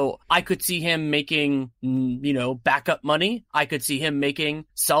 So I could see him making, backup money. I could see him making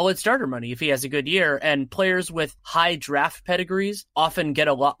solid starter money if he has a good year. And players with high draft pedigrees often get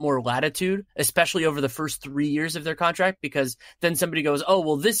a lot more latitude, especially over the first 3 years of their contract, because then somebody goes, oh,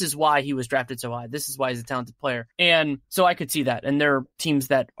 well, this is why he was drafted so high. This is why he's a talented player. And so I could see that. And there are teams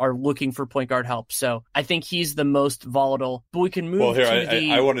that are looking for point guard help. So I think he's the most volatile. But we can move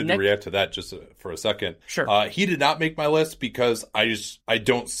I wanted to react to that just for a second. Sure. He did not make my list because I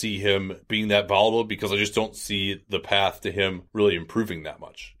don't see him being that volatile, because I just don't see the path to him really improving that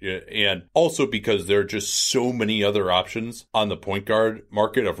much. And also because there are just so many other options on the point guard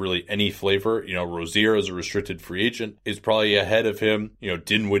market of really any flavor. Rozier as a restricted free agent is probably ahead of him.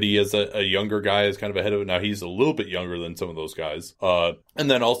 Dinwiddie as a younger guy is kind of ahead of him. Now he's a little bit younger than some of those guys. And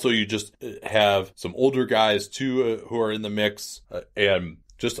then also you just have some older guys too who are in the mix, and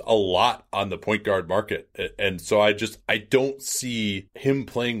just a lot on the point guard market. And so I don't see him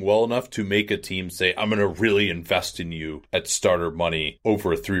playing well enough to make a team say, I'm going to really invest in you at starter money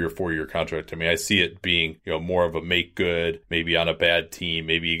over a 3 or 4 year contract. I mean, I see it being, more of a make good, maybe on a bad team.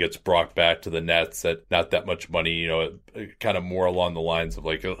 Maybe he gets brought back to the Nets at not that much money, kind of more along the lines of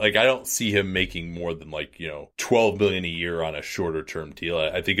like I don't see him making more than $12 million a year on a shorter term deal.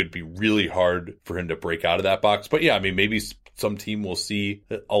 I think it'd be really hard for him to break out of that box. But yeah, I mean, maybe some team will see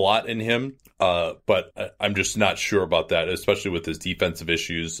a lot in him, but I'm just not sure about that, especially with his defensive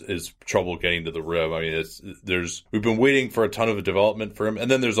issues, his trouble getting to the rim. I mean, we've been waiting for a ton of development for him,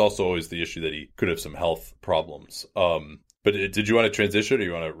 and then there's also always the issue that he could have some health problems. But did you want to transition, or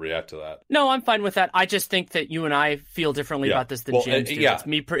you want to react to that? No, I'm fine with that. I just think that you and I feel differently about this than James do.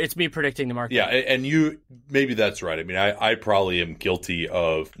 It's me predicting the market. Yeah, and you, maybe that's right. I mean, I probably am guilty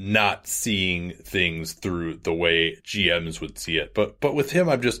of not seeing things through the way GMs would see it. But with him,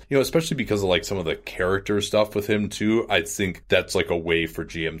 I'm just, especially because of like some of the character stuff with him too, I think that's like a way for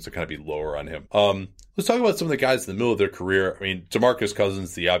GMs to kind of be lower on him. Let's talk about some of the guys in the middle of their career. I mean, DeMarcus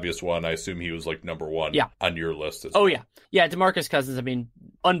Cousins, the obvious one. I assume he was like number one on your list as well. Oh, yeah. Yeah, DeMarcus Cousins, I mean,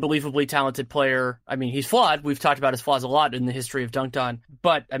 unbelievably talented player. I mean, he's flawed. We've talked about his flaws a lot in the history of Dunked On.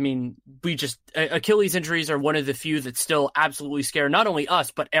 But, I mean, Achilles injuries are one of the few that still absolutely scare not only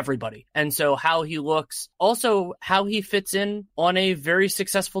us, but everybody. And so how he looks, also how he fits in on a very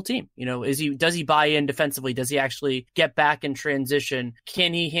successful team. Does he buy in defensively? Does he actually get back in transition?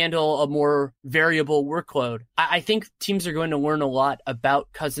 Can he handle a more variable workload? I think teams are going to learn a lot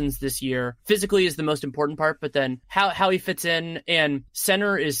about Cousins this year. Physically is the most important part, but then how he fits in, and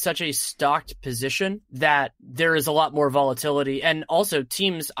center is such a stocked position that there is a lot more volatility. And also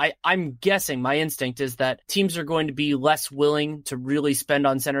teams, I'm guessing, my instinct is that teams are going to be less willing to really spend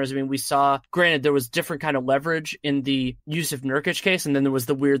on centers. I mean, we saw, granted, there was different kind of leverage in the Jusuf Nurkic case, and then there was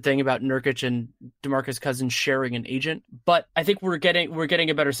the weird thing about Nurkic and DeMarcus Cousins sharing an agent. But I think we're getting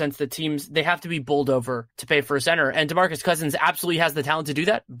a better sense that teams, they have to be bowled over to pay for a center. And DeMarcus Cousins absolutely has the talent to do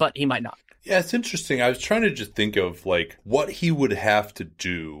that, but he might not. Yeah, it's interesting. I was trying to just think of like what he would have to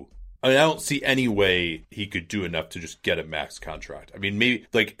do I mean, I don't see any way he could do enough to just get a max contract. I mean, maybe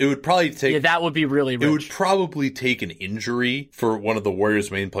like it would probably take. Yeah, that would be really rich. It would probably take an injury for one of the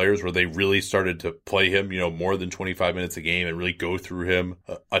Warriors' main players where they really started to play him, more than 25 minutes a game and really go through him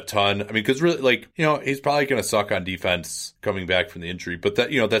a ton. I mean, because really, like, he's probably going to suck on defense coming back from the injury, but that,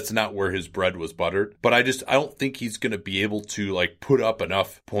 that's not where his bread was buttered. But I don't think he's going to be able to like put up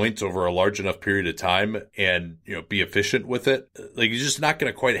enough points over a large enough period of time and, be efficient with it. Like, he's just not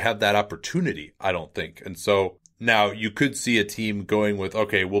going to quite have that opportunity, I don't think. And so now you could see a team going with,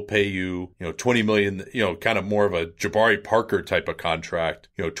 okay, we'll pay you, $20 million, kind of more of a Jabari Parker type of contract,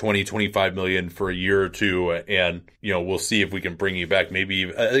 $20-25 million for a year or two. And, we'll see if we can bring you back. Maybe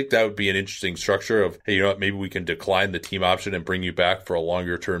I think that would be an interesting structure of, hey, maybe we can decline the team option and bring you back for a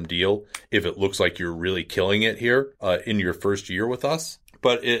longer term deal if it looks like you're really killing it here in your first year with us.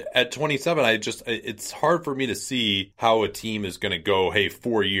 But at 27, it's hard for me to see how a team is going to go, hey,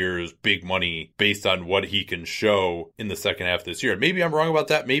 4 years, big money, based on what he can show in the second half of this year. Maybe I'm wrong about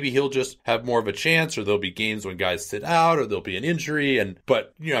that. Maybe he'll just have more of a chance, or there'll be games when guys sit out, or there'll be an injury.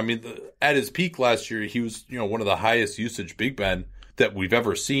 But at his peak last year, he was, one of the highest usage big men that we've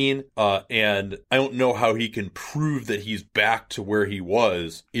ever seen. And I don't know how he can prove that he's back to where he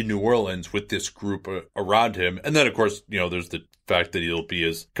was in New Orleans with this group around him. And then, of course, there's the fact that he'll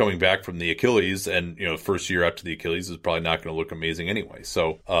be coming back from the Achilles, and first year after the Achilles is probably not going to look amazing anyway.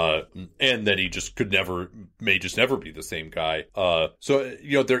 So and that he just may just never be the same guy. So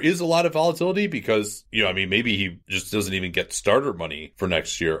there is a lot of volatility because maybe he just doesn't even get starter money for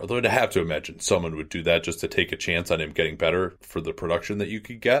next year. Although I'd have to imagine someone would do that just to take a chance on him getting better for the production that you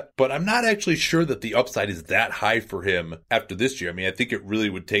could get. But I'm not actually sure that the upside is that high for him after this year. I mean, I think it really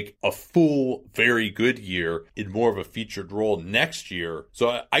would take a full, very good year in more of a featured role next year.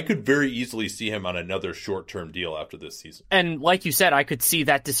 So I could very easily see him on another short-term deal after this season. And like you said, I could see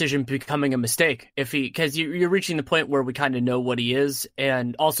that decision becoming a mistake because you're reaching the point where we kind of know what he is.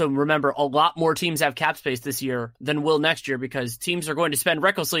 And also remember, a lot more teams have cap space this year than will next year because teams are going to spend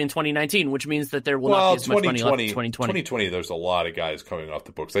recklessly in 2019, which means that there will not be as much money left in 2020. 2020, there's a lot of guys coming off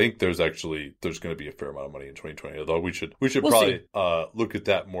the books. I think there's going to be a fair amount of money in 2020, although we should probably look at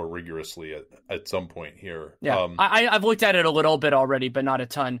that more rigorously at some point here. Yeah, I've looked at it a little bit already, but not a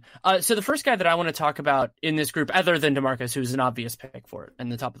ton. So the first guy that I want to talk about in this group, other than DeMarcus, who's an obvious pick for it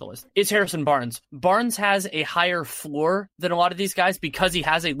and the top of the list, is Harrison Barnes. Barnes has a higher floor than a lot of these guys because he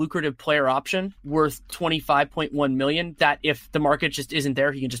has a lucrative player option worth $25.1 million that if the market just isn't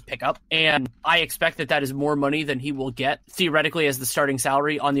there, he can just pick up. And I expect that is more money than he will get theoretically as the starting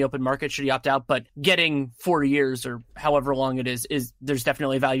salary on the open market should he opt out. But getting 4 years or however long it is there's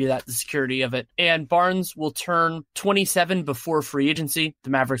definitely value to that, the security of it. And Barnes will turn 27 before free agency. The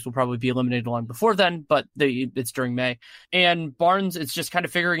Mavericks will probably be eliminated long before then, but it's during May. And Barnes, it's just kind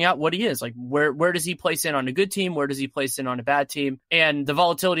of figuring out what he is. Like, where does he place in on a good team? Where does he place in on a bad team? And the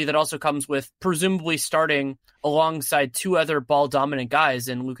volatility that also comes with presumably starting alongside two other ball-dominant guys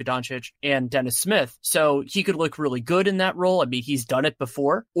in Luka Doncic and Dennis Smith. So he could look really good in that role. I mean, he's done it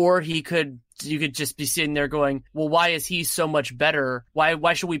before. Or you could just be sitting there going, well, why is he so much better?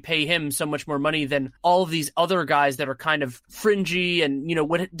 Why should we pay him so much more money than all of these other guys that are kind of fringy and,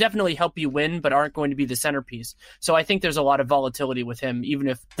 would definitely help you win, but aren't going to be the centerpiece? So I think there's a lot of volatility with him, even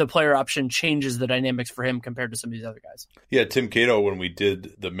if the player option changes the dynamics for him compared to some of these other guys. Yeah, Tim Cato, when we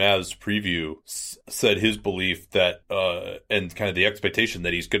did the Mavs preview, said his belief that, and kind of the expectation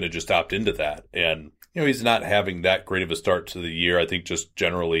that he's going to just opt into that. And he's not having that great of a start to the year. I think just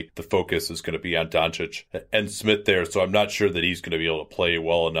generally the focus is going to be on Doncic and Smith there. So I'm not sure that he's going to be able to play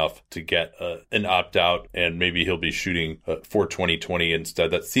well enough to get an opt-out, and maybe he'll be shooting for 2020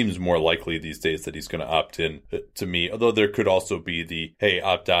 instead. That seems more likely these days that he's going to opt in to me. Although there could also be the, hey,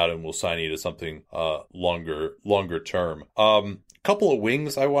 opt out and we'll sign you to something longer term. Couple of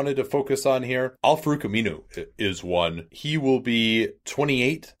wings I wanted to focus on here. Al-Farouq Aminu is one. He will be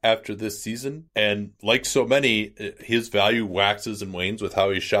 28 after this season. And like so many, his value waxes and wanes with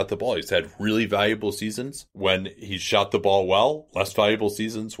how he shot the ball. He's had really valuable seasons when he's shot the ball well, less valuable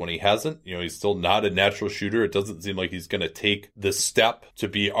seasons when he hasn't. He's still not a natural shooter. It doesn't seem like he's going to take the step to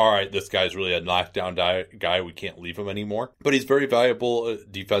be, all right, this guy's really a knockdown guy. We can't leave him anymore. But he's very valuable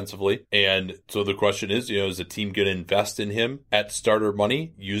defensively. And so the question is, is a team going to invest in him at starter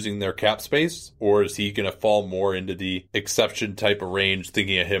money using their cap space, or is he going to fall more into the exception type of range,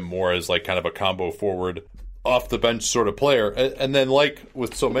 thinking of him more as like kind of a combo forward off the bench sort of player? And then like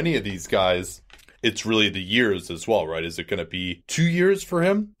with so many of these guys, it's really the years as well, right? Is it going to be 2 years for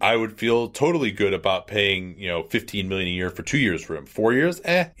him? I would feel totally good about paying, $15 million a year for 2 years for him. 4 years?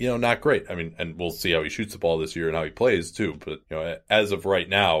 Not great. I mean, and we'll see how he shoots the ball this year and how he plays too. But, as of right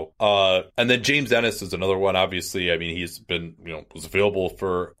now, and then James Ennis is another one. Obviously, I mean, he's been, was available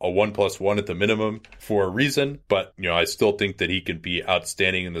for a 1+1 at the minimum for a reason, but, I still think that he can be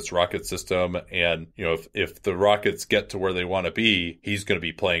outstanding in this Rocket system. And, if the Rockets get to where they want to be, he's going to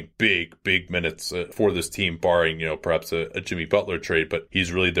be playing big minutes for this team, barring, perhaps a Jimmy Butler trade, but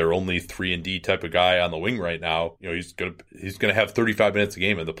he's really their only 3-and-D type of guy on the wing right now. He's going to have 35 minutes a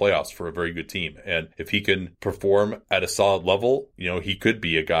game in the playoffs for a very good team. And if he can perform at a solid level, he could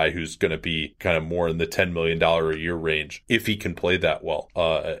be a guy who's going to be kind of more in the $10 million a year range if he can play that well.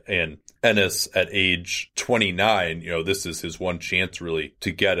 And Ennis at age 29, this is his one chance really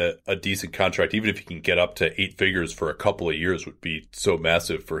to get a decent contract. Even if he can get up to 8 figures for a couple of years would be so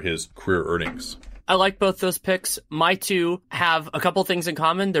massive for his career earnings. I like both those picks. My two have a couple things in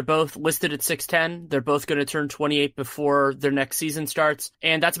common. They're both listed at 6'10". They're both going to turn 28 before their next season starts.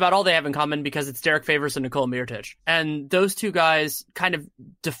 And that's about all they have in common because it's Derek Favors and Nikola Mirotic. And those two guys kind of,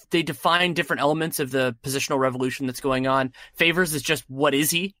 they define different elements of the positional revolution that's going on. Favors is just, what is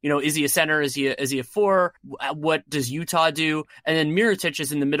he? Is he a center? Is he a 4? What does Utah do? And then Mirotic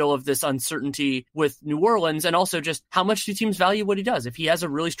is in the middle of this uncertainty with New Orleans, and also just how much do teams value what he does? If he has a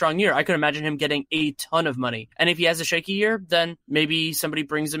really strong year, I could imagine him getting a ton of money. And if he has a shaky year, then maybe somebody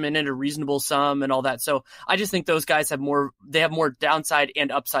brings him in at a reasonable sum and all that. So I just think those guys have more downside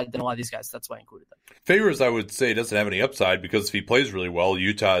and upside than a lot of these guys. That's why I included them. Favors, I would say, doesn't have any upside because if he plays really well,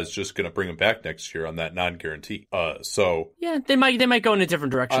 Utah is just going to bring him back next year on that non-guarantee. Yeah, they might go in a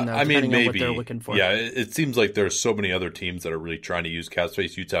different direction though, depending on what they're looking for. Yeah, it seems like there's so many other teams that are really trying to use cap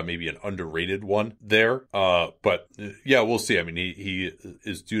space. Utah may be an underrated one there. But yeah, we'll see. I mean, he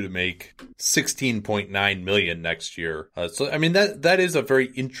is due to make $16.9 million next year. So I mean that is a very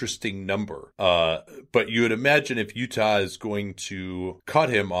interesting number. But you would imagine if Utah is going to cut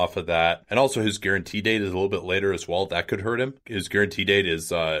him off of that, and also his guarantee date is a little bit later as well, that could hurt him. His guarantee date is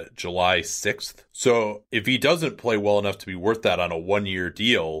July 6th. So if he doesn't play well enough to be worth that on a 1-year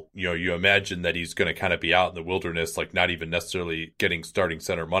deal, you imagine that he's going to kind of be out in the wilderness, like not even necessarily getting starting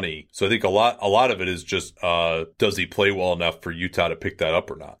center money. So I think a lot of it is just, does he play well enough for Utah to pick that up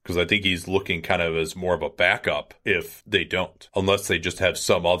or not? Because I think he's looking kind of as more of a backup if they don't, unless they just have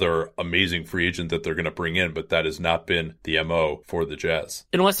some other amazing free agent that they're going to bring in, but that has not been the MO for the Jazz.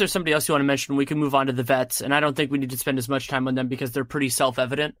 Unless there's somebody else you want to mention, we can move on to the vets, and I don't think we need to spend as much time on them because they're pretty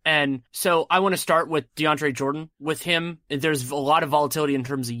self-evident. And so I want to start with DeAndre Jordan. With him, there's a lot of volatility in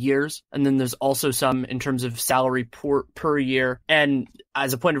terms of years, and then there's also some in terms of salary per year. And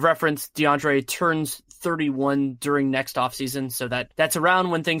as a point of reference, DeAndre turns 31 during next offseason, so that's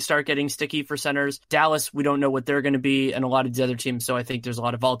around when things start getting sticky for centers. Dallas, we don't know what they're going to be, and a lot of the other teams, so I think there's a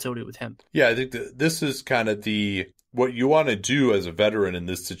lot of volatility with him. Yeah, I think that this is kind of what you want to do as a veteran in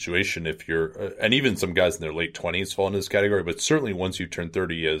this situation, if you're, and even some guys in their late 20s fall in this category, but certainly once you turn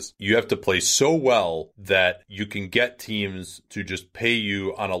 30, is you have to play so well that you can get teams to just pay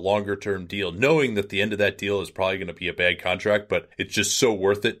you on a longer term deal, knowing that the end of that deal is probably going to be a bad contract, but it's just so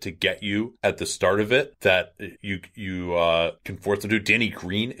worth it to get you at the start of it that you can force them to. Danny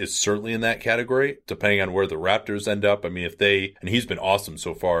Green is certainly in that category, depending on where the Raptors end up. I mean, and he's been awesome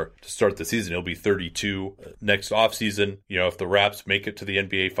so far to start the season. He'll be 32 next offseason. If the Raps make it to the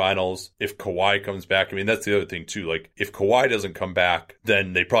NBA Finals, if Kawhi comes back, I mean, that's the other thing too. Like, if Kawhi doesn't come back,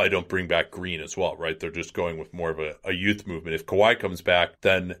 then they probably don't bring back Green as well, right? They're just going with more of a youth movement. If Kawhi comes back,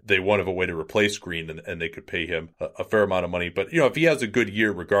 then they want to have a way to replace Green, and they could pay him a fair amount of money. But, if he has a good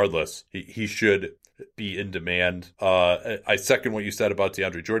year regardless, he should be in demand. I second what you said about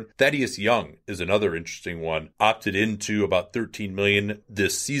DeAndre Jordan. Thaddeus Young is another interesting one. Opted into about $13 million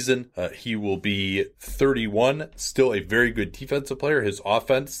this season. He will be 31. Still a very good defensive player. His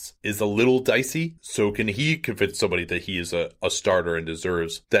offense is a little dicey. So can he convince somebody that he is a starter and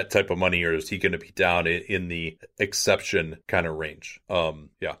deserves that type of money, or is he going to be down in the exception kind of range?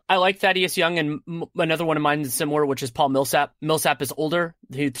 Yeah. I like Thaddeus Young, and another one of mine is similar, which is Paul Millsap. Millsap is older.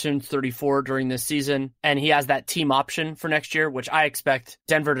 He turns 34 during this season, and he has that team option for next year, which I expect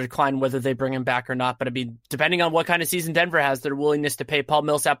Denver to decline whether they bring him back or not. But I mean, depending on what kind of season Denver has, their willingness to pay Paul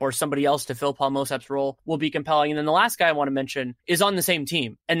Millsap or somebody else to fill Paul Millsap's role will be compelling. And then the last guy I want to mention is on the same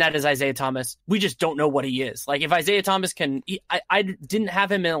team, and that is Isaiah Thomas. We just don't know what he is. Like, if Isaiah Thomas I didn't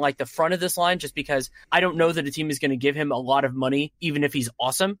have him in like the front of this line just because I don't know that a team is going to give him a lot of money, even if he's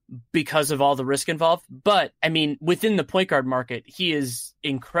awesome, because of all the risk involved. But I mean, within the point guard market, he is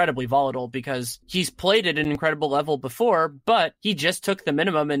incredibly volatile because he he's played at an incredible level before, but he just took the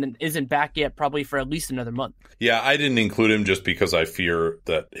minimum and isn't back yet probably for at least another month. Yeah, I didn't include him just because I fear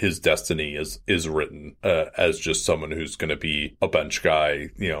that his destiny is written as just someone who's going to be a bench guy,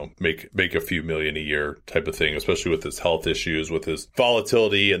 make a few million a year type of thing, especially with his health issues, with his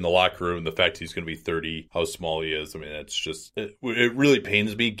volatility in the locker room, the fact he's going to be 30, how small he is. I mean, it's just, it really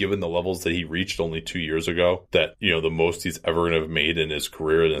pains me given the levels that he reached only 2 years ago that, the most he's ever going to have made in his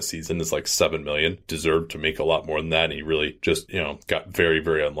career in a season is like 7 million. Deserved to make a lot more than that. And he really just, got very,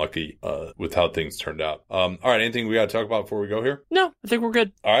 very unlucky with how things turned out. All right. Anything we got to talk about before we go here? No, I think we're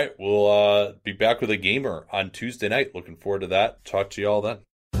good. All right. We'll be back with a gamer on Tuesday night. Looking forward to that. Talk to you all then.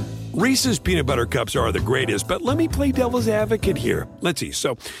 Reese's peanut butter cups are the greatest, but let me play devil's advocate here. Let's see.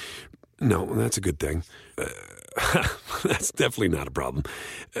 So, no, that's a good thing. That's definitely not a problem.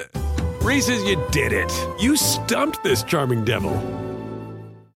 Reese's, you did it. You stumped this charming devil.